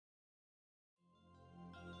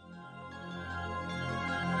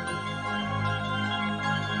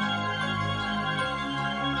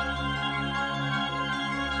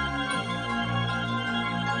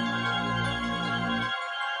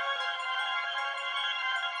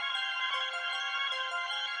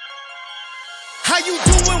you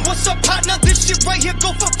doing? What's up, partner? This shit right here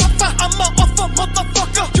go for. I'm a offer,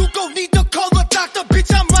 motherfucker. You gon' need to call a doctor,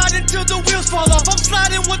 bitch. I'm riding till the wheels fall off. I'm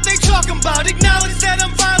sliding what they talking about. Acknowledge that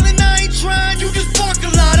I'm violent, I ain't trying. You just bark a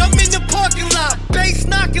lot. I'm in the parking lot. Bass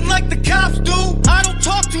knocking like the cops do. I don't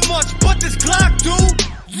talk too much, but this Glock do.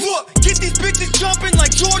 Look, get these bitches jumping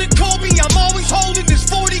like Jordan Kobe. I'm always holding this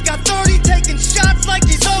 40, got 30, taking shots like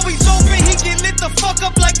he's always open. He get lit the fuck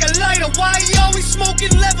up like a lighter. Why he always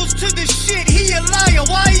smoking levels to this shit? He a liar.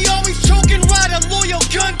 Why he always choking? Ride a loyal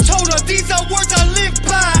gun toter. These are words I live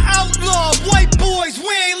by. Outlaw, white boys,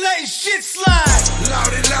 we ain't letting shit slide.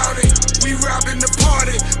 Loudy, we robbing the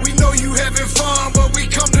party. We know you having fun, but we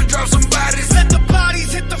come to drop some bodies. Let the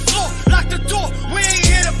bodies hit the floor, lock the door. We ain't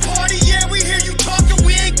here to party, yeah, we hear you talking.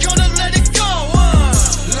 We ain't gonna let it go.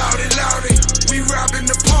 Loudy, we robbing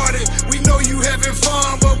the party. We know you having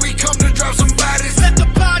fun, but we come to drop some bodies. Let the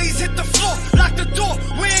bodies hit the floor, lock the door.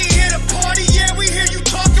 We ain't here to party, yeah, we hear you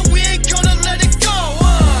talking. We ain't gonna let it go.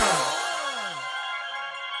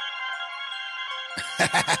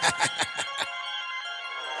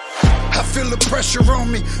 I feel the pressure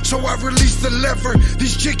on me, so I release the lever.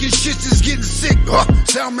 These chicken shits is getting sick.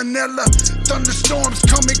 Salmonella, thunderstorms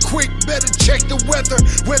coming quick. Better check the weather.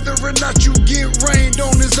 Whether or not you get rained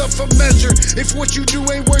on is up for measure. If what you do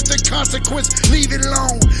ain't worth the consequence, leave it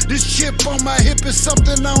alone. This chip on my hip is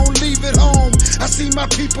something I don't leave at home. I see my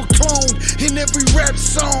people cloned in every rap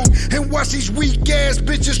song, and watch these weak ass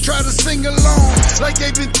bitches try to sing along like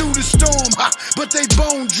they've been through the storm, but they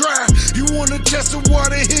bone dry. You wanna test the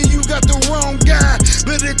water here, you got the wrong guy,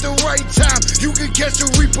 but at the right time you can catch a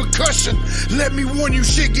repercussion. Let me warn you,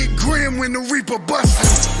 shit get grim when the reaper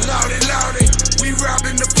bustin'. Loudy, we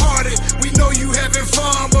robbing the party. We know you having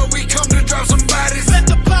fun, but we come to drop